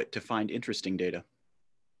sort through it to find interesting data?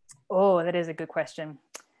 Oh, that is a good question.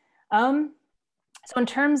 So in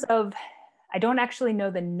terms of, I don't actually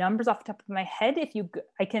know the numbers off the top of my head.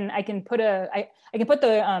 I can put the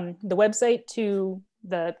website to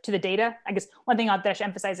the data. I guess one thing I should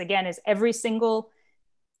emphasize again is every single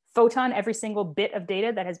photon, every single bit of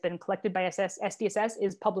data that has been collected by SDSS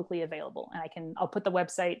is publicly available, and I'll put the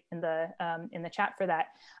website in the chat for that.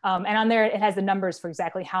 And on there, it has the numbers for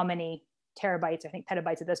exactly how many terabytes, I think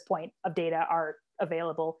petabytes at this point, of data are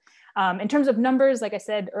available. In terms of numbers, like I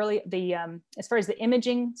said earlier, as far as the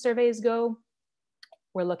imaging surveys go,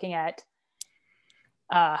 we're looking at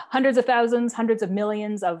hundreds of thousands, hundreds of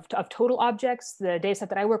millions of total objects. The data set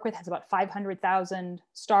that I work with has about 500,000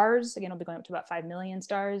 stars. Again, it'll be going up to about 5 million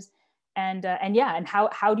stars. And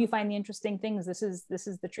how do you find the interesting things? This is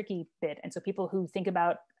the tricky bit. And so people who think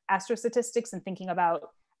about astrostatistics and thinking about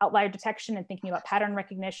outlier detection and thinking about pattern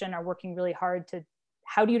recognition are working really hard to,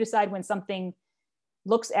 how do you decide when something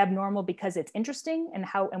looks abnormal because it's interesting, and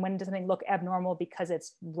when does something look abnormal because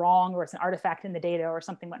it's wrong, or it's an artifact in the data, or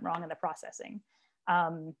something went wrong in the processing?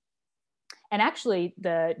 And actually,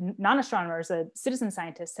 the non-astronomers, the citizen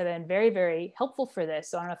scientists, have been very, very helpful for this.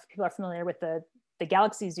 So I don't know if people are familiar with the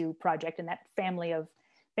Galaxy Zoo project and that family of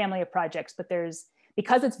projects, but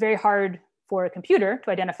because it's very hard for a computer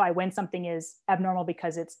to identify when something is abnormal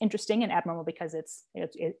because it's interesting and abnormal because it's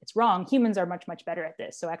wrong, humans are much, much better at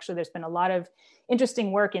this. So actually, there's been a lot of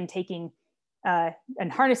interesting work in taking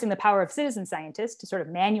and harnessing the power of citizen scientists to sort of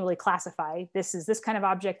manually classify, this is this kind of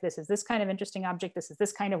object, this is this kind of interesting object, this is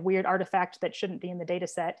this kind of weird artifact that shouldn't be in the data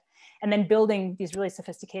set, and then building these really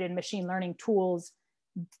sophisticated machine learning tools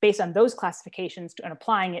based on those classifications and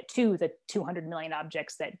applying it to the 200 million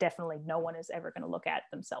objects that definitely no one is ever going to look at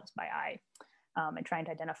themselves by eye, and trying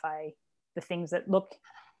to identify the things that look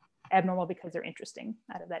abnormal because they're interesting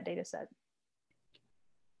out of that data set.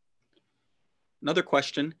 Another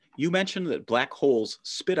question, you mentioned that black holes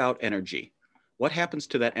spit out energy. What happens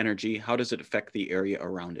to that energy? How does it affect the area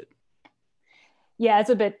around it? Yeah, it's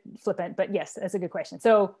a bit flippant, but yes, that's a good question.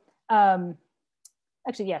 So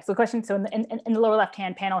actually, yeah, so the question, so in the lower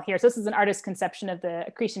left-hand panel here, so this is an artist's conception of the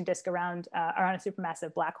accretion disk around a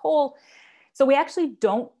supermassive black hole. So we actually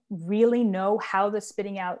don't really know how the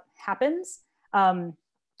spitting out happens.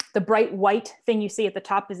 The bright white thing you see at the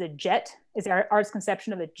top is a jet, is our artist's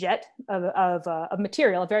conception of a jet of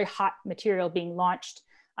material, a very hot material being launched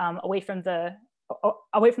away from the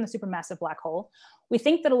supermassive black hole. We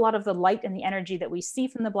think that a lot of the light and the energy that we see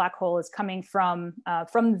from the black hole is coming from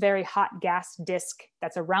the very hot gas disk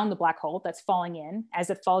that's around the black hole that's falling in. As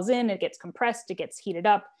it falls in, it gets compressed, it gets heated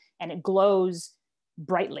up, and it glows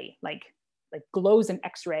brightly, like glows in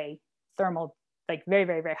X-ray thermal, like very,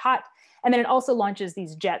 very, very hot. And then it also launches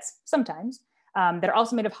these jets sometimes that are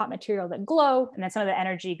also made of hot material that glow. And then some of the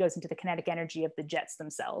energy goes into the kinetic energy of the jets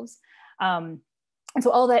themselves. And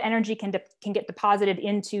so all that energy can get deposited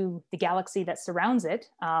into the galaxy that surrounds it.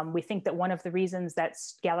 We think that one of the reasons that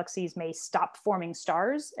galaxies may stop forming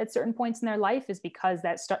stars at certain points in their life is because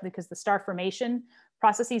the star formation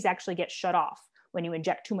processes actually get shut off when you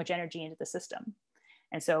inject too much energy into the system.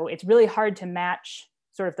 And so it's really hard to match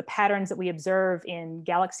sort of the patterns that we observe in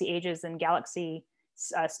galaxy ages and galaxy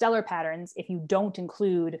stellar patterns if you don't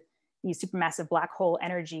include these supermassive black hole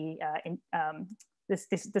energy, this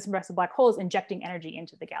supermassive black hole is injecting energy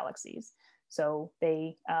into the galaxies. So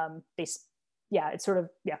yeah, it's sort of,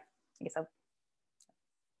 yeah, I guess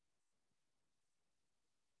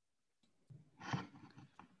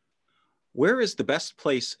Where is the best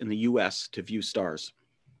place in the US to view stars?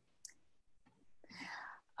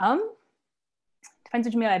 Depends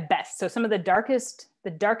what you mean by best. So some of the darkest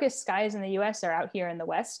skies in the US are out here in the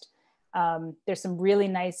West. There's some really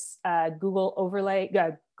nice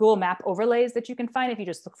Google map overlays that you can find. If you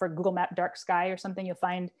just look for Google Map dark sky or something, you'll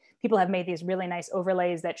find people have made these really nice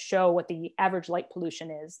overlays that show what the average light pollution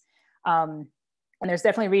is. And there's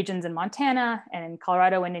definitely regions in Montana and in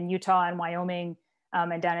Colorado and in Utah and Wyoming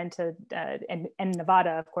and down into and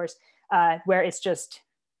Nevada, of course, where it's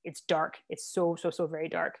dark. It's so very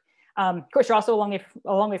dark. Of course, you're also a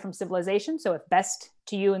long way from civilization. So if best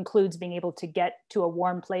to you includes being able to get to a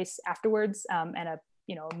warm place afterwards and a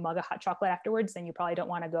mug of hot chocolate afterwards, then you probably don't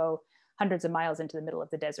want to go hundreds of miles into the middle of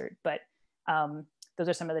the desert. But those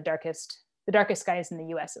are some of the darkest skies in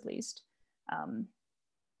the US, at least.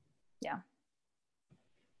 Yeah.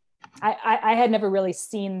 I had never really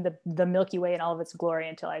seen the Milky Way in all of its glory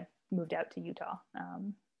until I moved out to Utah.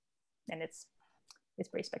 And it's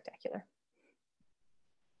pretty spectacular.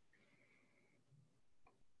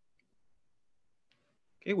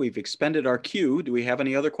 Okay, we've expended our queue. Do we have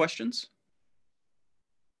any other questions?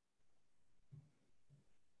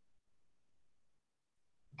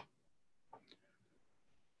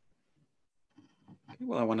 Okay,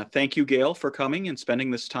 well, I want to thank you, Gail, for coming and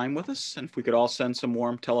spending this time with us. And if we could all send some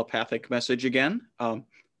warm telepathic message again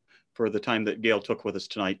for the time that Gail took with us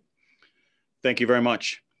tonight. Thank you very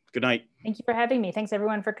much. Good night. Thank you for having me. Thanks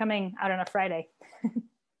everyone for coming out on a Friday.